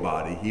real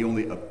body. He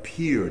only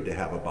appeared to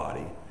have a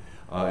body.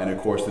 And of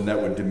course, then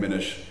that would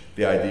diminish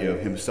the idea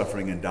of him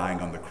suffering and dying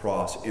on the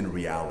cross in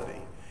reality.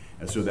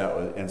 And so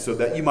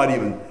that you might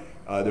even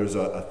there's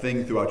a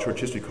thing throughout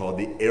church history called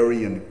the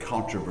Arian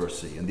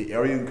controversy. And the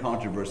Arian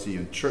controversy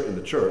in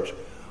the church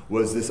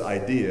was this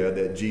idea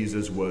that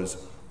Jesus was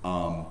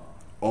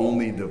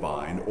only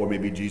divine, or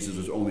maybe Jesus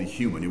was only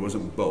human. He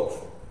wasn't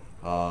both.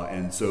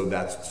 And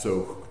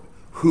so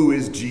who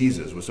is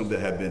Jesus was something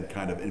that had been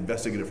kind of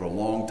investigated for a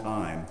long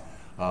time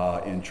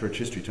in church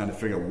history, trying to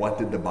figure out what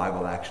did the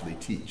Bible actually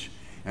teach.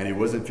 And he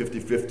wasn't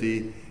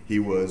 50-50. He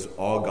was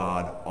all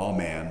God, all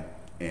man.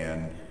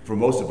 And for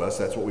most of us,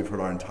 that's what we've heard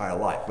our entire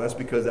life. But that's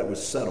because that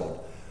was settled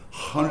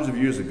hundreds of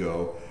years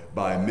ago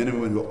by men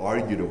and women who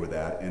argued over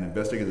that and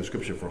investigated the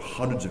scripture for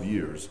hundreds of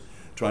years,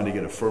 trying to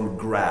get a firm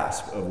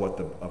grasp of what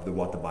the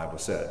Bible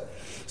said.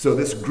 So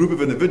this group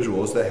of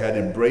individuals that had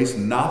embraced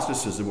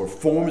Gnosticism or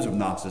forms of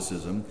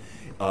Gnosticism,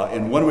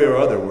 in one way or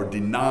other, were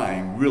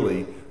denying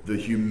really the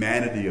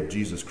humanity of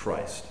Jesus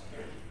Christ.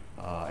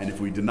 And if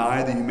we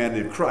deny the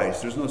humanity of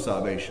Christ, there's no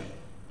salvation.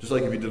 Just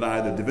like if you deny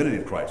the divinity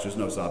of Christ, there's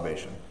no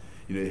salvation.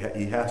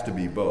 He has to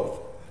be both.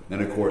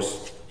 And of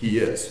course, he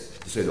is,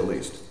 to say the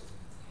least.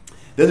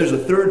 Then there's a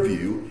third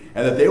view,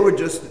 and that they were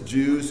just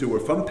Jews who were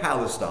from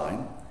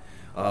Palestine.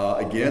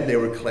 Again, they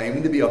were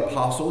claiming to be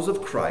apostles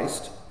of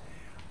Christ.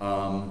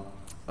 They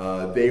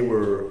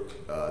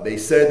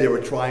said they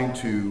were trying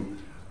to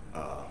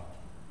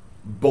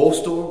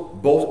bolster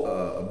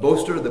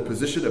the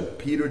position of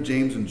Peter,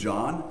 James, and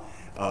John.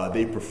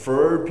 They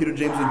preferred Peter,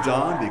 James, and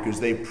John because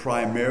they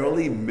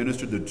primarily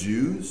ministered to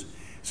Jews,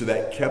 so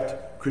that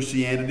kept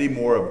Christianity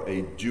more of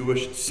a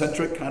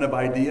Jewish-centric kind of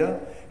idea,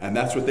 and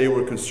that's what they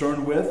were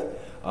concerned with.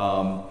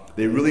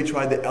 They really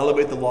tried to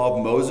elevate the law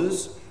of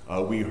Moses.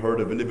 We heard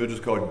of individuals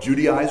called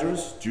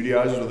Judaizers.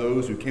 Judaizers are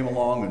those who came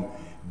along and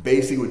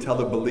basically would tell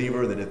the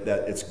believer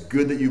that it's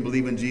good that you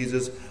believe in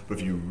Jesus, but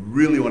if you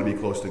really want to be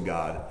close to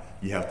God,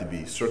 you have to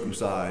be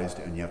circumcised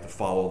and you have to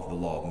follow the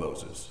law of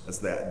Moses. That's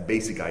that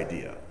basic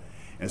idea.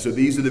 And so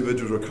these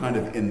individuals were kind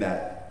of in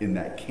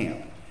that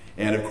camp.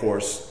 And of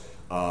course,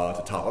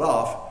 to top it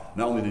off,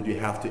 not only did you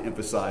have to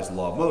emphasize the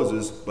law of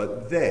Moses,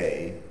 but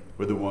they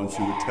were the ones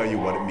who would tell you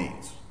what it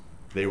means.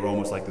 They were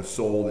almost like the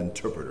sole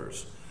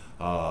interpreters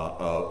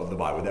of the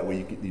Bible. That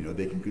way,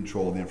 they can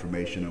control the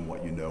information and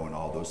what you know and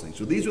all those things.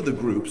 So these are the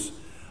groups,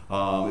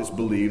 it's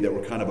believed, that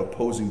were kind of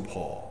opposing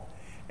Paul.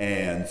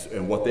 And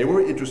what they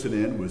were interested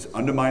in was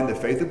undermining the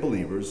faith of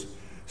believers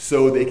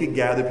so they could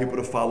gather people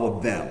to follow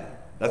them.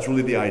 That's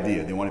really the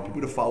idea. They wanted people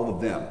to follow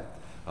them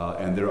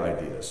and their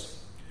ideas.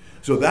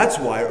 So that's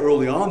why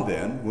early on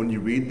then, when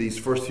you read these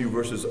first few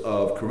verses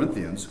of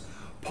Corinthians,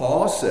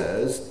 Paul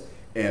says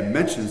and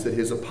mentions that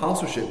his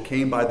apostleship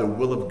came by the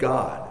will of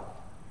God.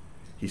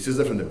 He says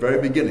that from the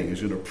very beginning.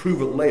 He's going to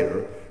prove it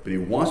later, but he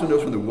wants to know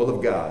from the will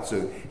of God.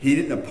 So he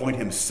didn't appoint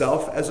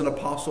himself as an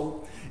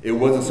apostle. It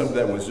wasn't something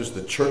that was just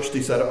the church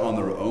decided on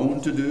their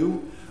own to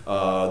do.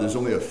 There's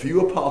only a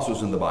few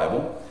apostles in the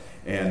Bible,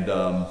 and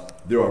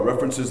there are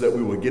references that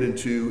we will get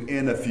into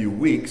in a few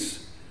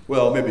weeks,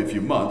 well, maybe a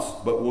few months,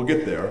 but we'll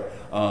get there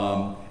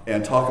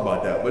and talk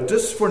about that. But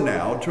just for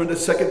now, turn to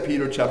 2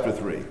 Peter chapter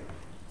 3.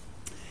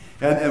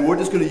 And we're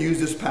just going to use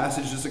this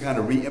passage just to kind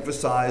of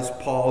re-emphasize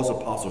Paul's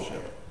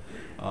apostleship.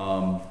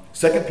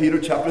 2 Peter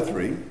chapter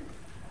 3.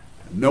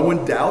 No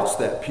one doubts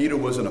that Peter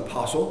was an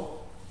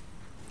apostle.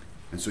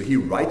 And so he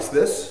writes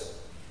this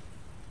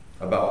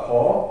about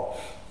Paul,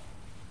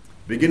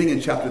 beginning in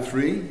chapter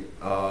 3,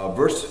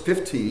 verse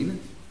 15.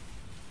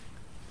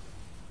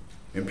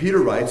 And Peter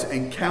writes,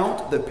 "And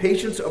count the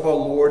patience of our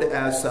Lord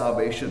as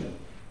salvation,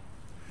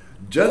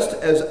 just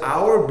as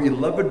our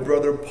beloved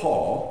brother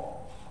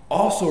Paul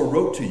also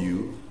wrote to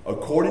you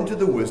according to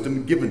the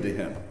wisdom given to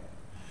him."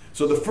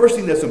 So the first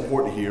thing that's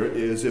important here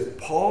is if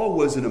Paul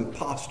was an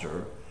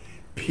imposter,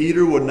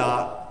 Peter would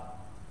not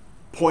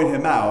point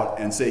him out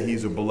and say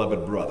he's a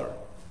beloved brother.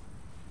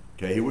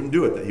 Okay, he wouldn't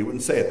do it. He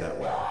wouldn't say it that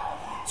way.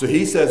 So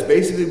he says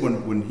basically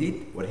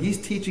what he's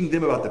teaching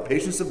them about the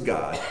patience of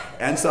God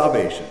and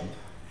salvation,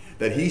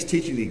 that he's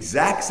teaching the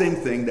exact same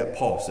thing that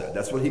Paul said.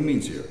 That's what he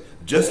means here.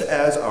 Just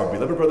as our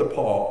beloved brother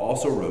Paul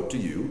also wrote to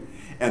you.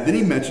 And then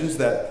he mentions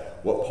that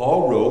what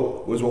Paul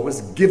wrote was what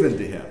was given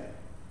to him.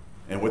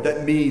 And what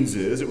that means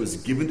is it was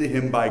given to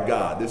him by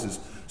God. This is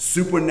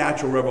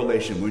supernatural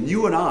revelation. When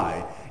you and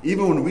I,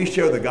 even when we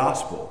share the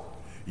gospel,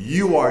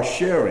 you are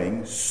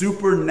sharing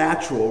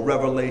supernatural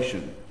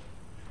revelation.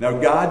 Now,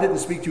 God didn't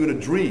speak to you in a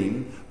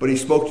dream, but he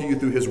spoke to you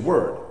through his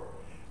word.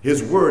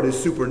 His word is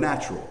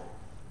supernatural.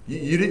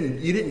 You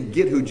didn't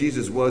get who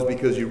Jesus was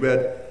because you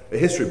read a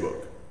history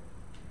book.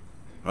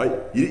 Right?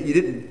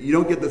 You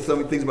don't get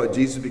some things about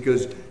Jesus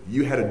because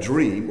you had a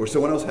dream or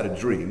someone else had a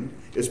dream.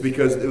 It's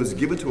because it was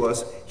given to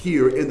us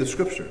here in the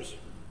scriptures.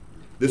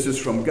 This is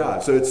from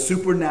God. So it's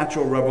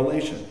supernatural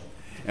revelation.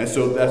 And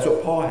so that's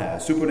what Paul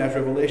has,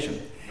 supernatural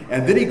revelation.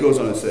 And then he goes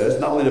on and says,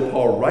 not only did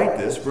Paul write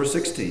this, verse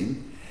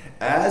 16,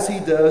 as he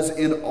does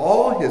in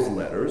all his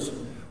letters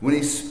when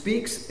he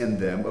speaks in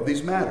them of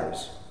these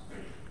matters.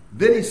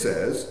 Then he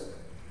says,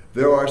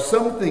 there are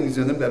some things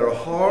in them that are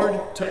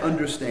hard to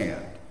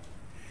understand.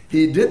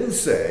 He didn't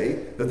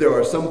say that there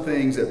are some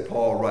things that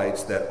Paul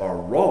writes that are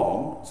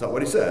wrong. That's not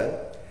what he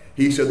said.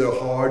 He said they're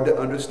hard to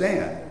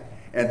understand.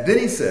 And then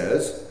he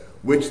says,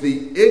 which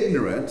the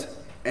ignorant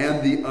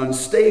and the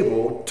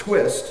unstable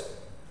twist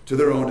to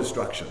their own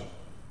destruction.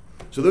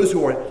 So those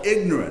who are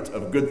ignorant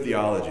of good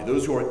theology,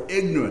 those who are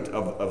ignorant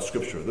of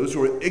Scripture, those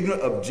who are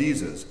ignorant of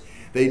Jesus,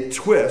 they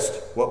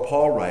twist what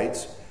Paul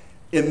writes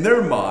in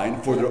their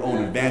mind for their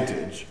own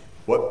advantage.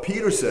 What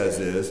Peter says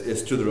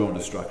is to their own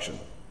destruction,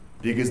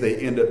 because they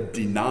end up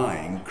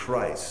denying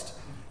Christ.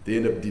 They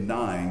end up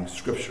denying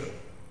Scripture.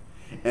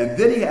 And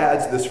then he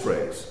adds this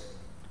phrase,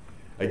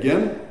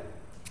 again,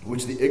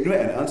 which the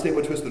ignorant and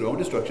unstable twist to their own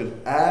destruction,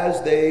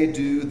 as they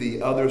do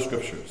the other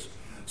Scriptures.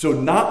 So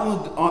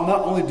not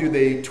only do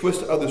they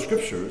twist other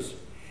Scriptures,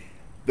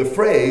 the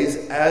phrase,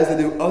 as they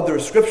do other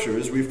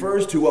Scriptures,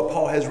 refers to what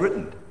Paul has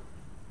written.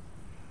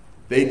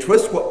 They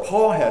twist what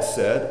Paul has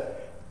said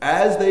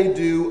as they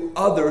do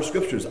other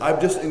Scriptures.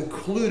 I've just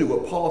included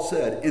what Paul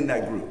said in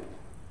that group.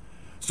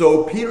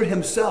 So Peter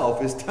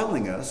himself is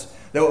telling us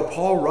that what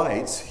Paul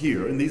writes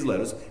here in these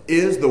letters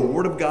is the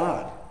Word of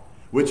God,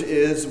 which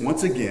is,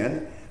 once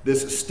again,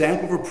 this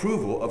stamp of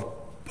approval of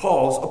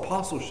Paul's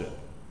apostleship.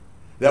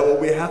 That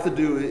what we have to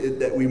do is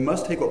that we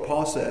must take what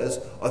Paul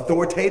says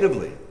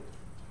authoritatively.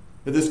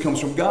 That this comes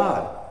from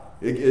God.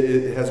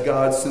 It has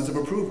God's sense of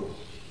approval.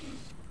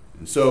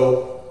 And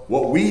so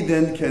what we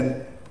then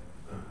can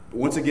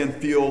once again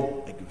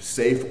feel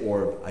safe,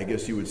 or I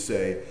guess you would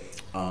say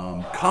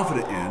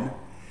confident in,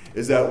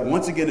 is that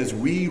once again as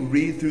we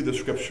read through the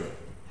scripture,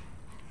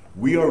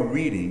 we are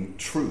reading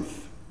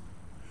truth.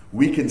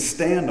 We can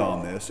stand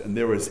on this, and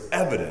there is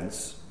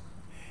evidence,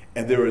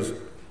 and there is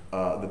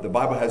that the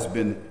Bible has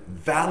been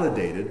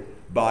validated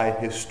by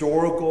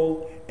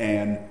historical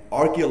and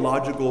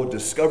archaeological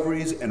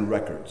discoveries and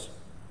records.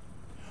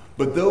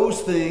 But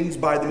those things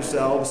by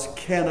themselves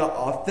cannot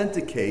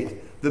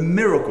authenticate the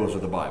miracles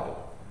of the Bible.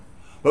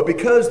 But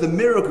because the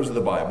miracles of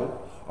the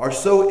Bible are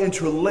so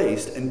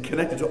interlaced and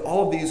connected to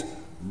all of these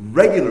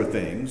regular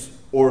things,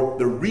 or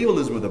the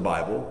realism of the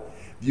Bible,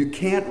 you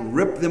can't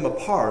rip them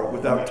apart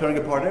without tearing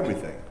apart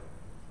everything.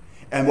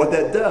 And what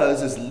that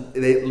does is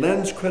it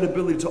lends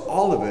credibility to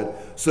all of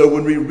it. So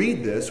when we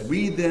read this,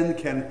 we then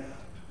can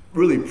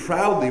really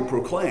proudly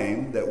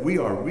proclaim that we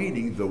are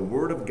reading the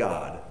Word of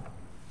God.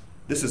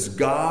 This is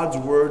God's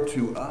Word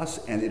to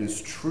us, and it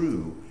is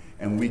true.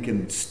 And we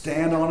can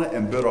stand on it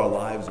and build our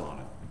lives on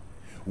it.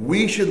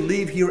 We should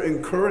leave here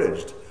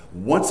encouraged.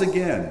 Once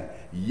again,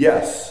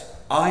 yes,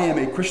 I am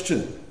a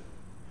Christian.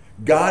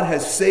 God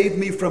has saved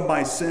me from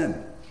my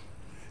sin.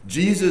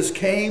 Jesus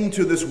came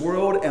to this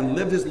world and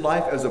lived his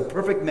life as a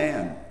perfect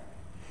man.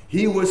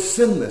 He was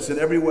sinless in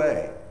every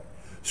way.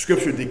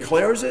 Scripture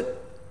declares it,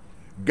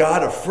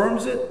 God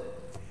affirms it,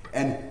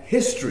 and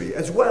history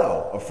as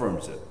well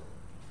affirms it.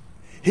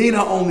 He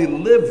not only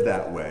lived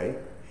that way,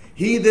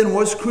 he then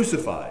was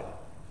crucified.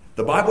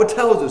 The Bible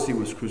tells us he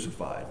was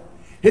crucified.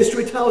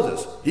 History tells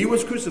us he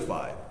was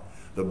crucified.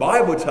 The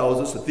Bible tells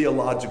us the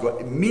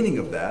theological meaning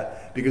of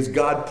that, because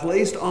God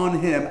placed on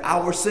him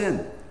our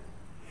sin.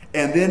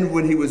 And then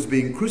when he was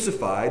being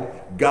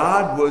crucified,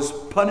 God was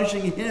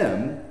punishing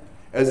him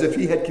as if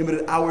he had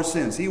committed our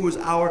sins. He was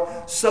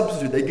our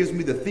substitute. That gives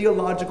me the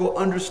theological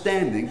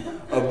understanding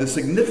of the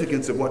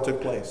significance of what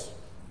took place.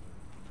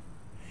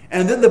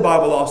 And then the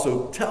Bible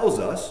also tells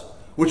us,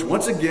 which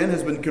once again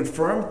has been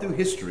confirmed through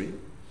history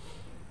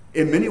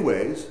in many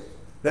ways,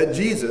 that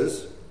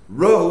Jesus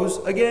rose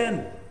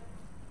again.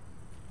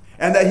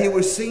 And that he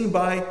was seen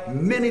by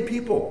many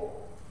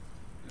people.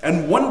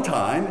 And one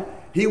time,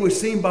 he was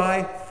seen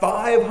by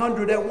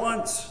 500 at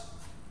once.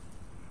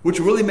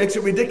 Which really makes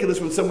it ridiculous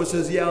when someone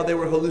says, yeah, they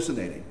were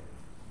hallucinating.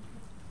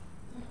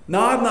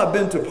 Now, I've not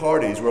been to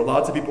parties where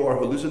lots of people are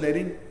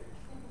hallucinating.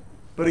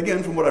 But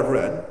again, from what I've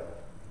read,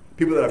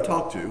 people that I've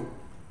talked to,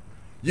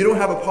 you don't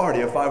have a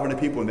party of 500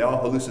 people and they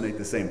all hallucinate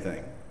the same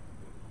thing.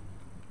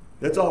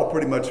 That's all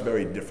pretty much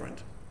very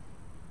different.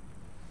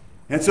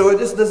 And so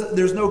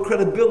there's no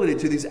credibility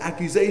to these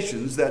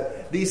accusations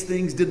that these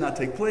things did not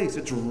take place.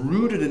 It's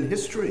rooted in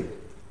history.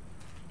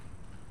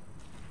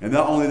 And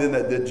not only then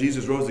that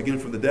Jesus rose again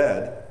from the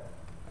dead,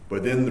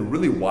 but then the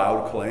really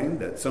wild claim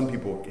that some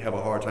people have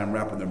a hard time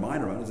wrapping their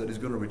mind around is that he's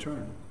going to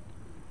return.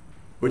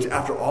 Which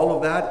after all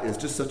of that is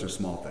just such a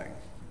small thing.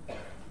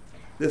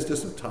 It's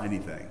just a tiny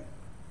thing.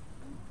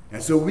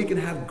 And so we can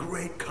have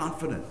great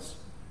confidence.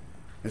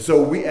 And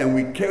so we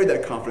carry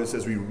that confidence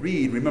as we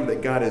read. Remember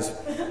that God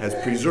has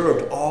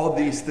preserved all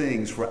these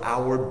things for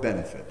our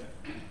benefit,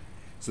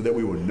 so that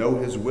we will know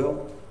his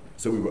will,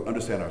 so we will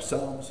understand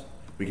ourselves,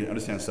 we can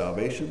understand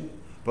salvation,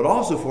 but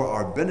also for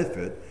our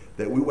benefit,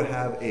 that we will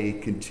have a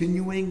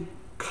continuing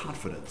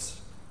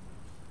confidence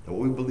that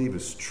what we believe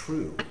is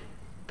true.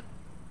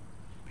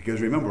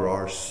 Because remember,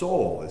 our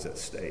soul is at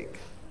stake,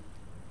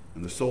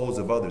 and the souls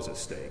of others at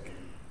stake.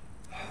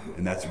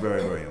 And that's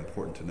very, very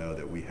important to know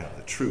that we have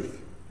the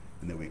truth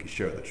and that we can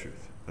share the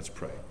truth. Let's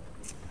pray.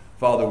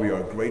 Father, we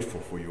are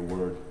grateful for your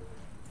word.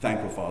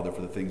 Thankful, Father,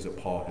 for the things that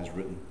Paul has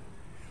written.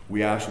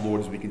 We ask,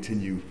 Lord, as we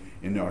continue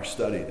in our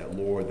study, that,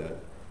 Lord, that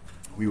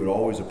we would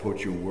always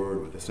approach your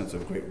word with a sense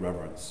of great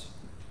reverence.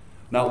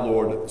 Not,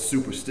 Lord,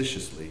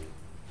 superstitiously,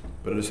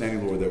 but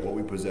understanding, Lord, that what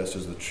we possess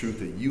is the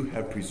truth that you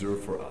have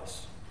preserved for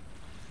us.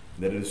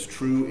 That it is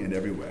true in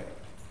every way.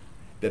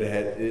 That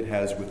it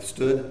has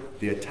withstood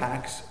the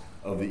attacks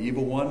of the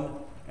evil one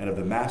and of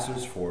the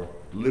masses for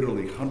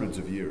literally hundreds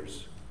of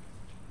years,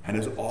 and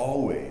has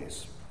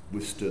always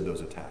withstood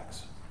those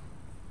attacks.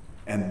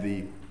 And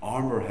the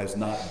armor has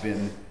not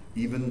been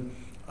even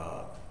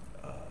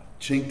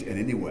chinked in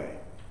any way.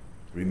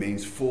 It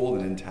remains full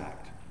and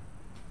intact,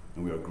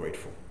 and we are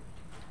grateful.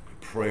 We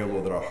pray,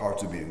 Lord, that our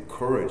hearts would be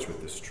encouraged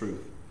with this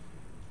truth.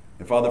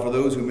 And Father, for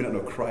those who may not know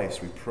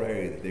Christ, we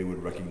pray that they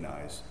would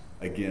recognize,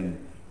 again,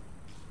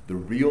 the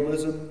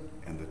realism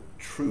and the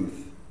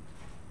truth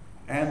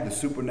and the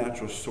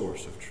supernatural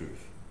source of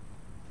truth,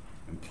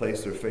 and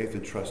place their faith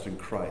and trust in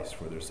Christ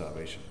for their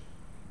salvation.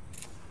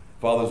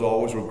 Father, as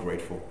always, we're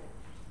grateful.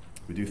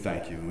 We do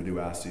thank you, and we do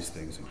ask these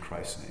things in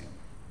Christ's name.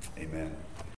 Amen.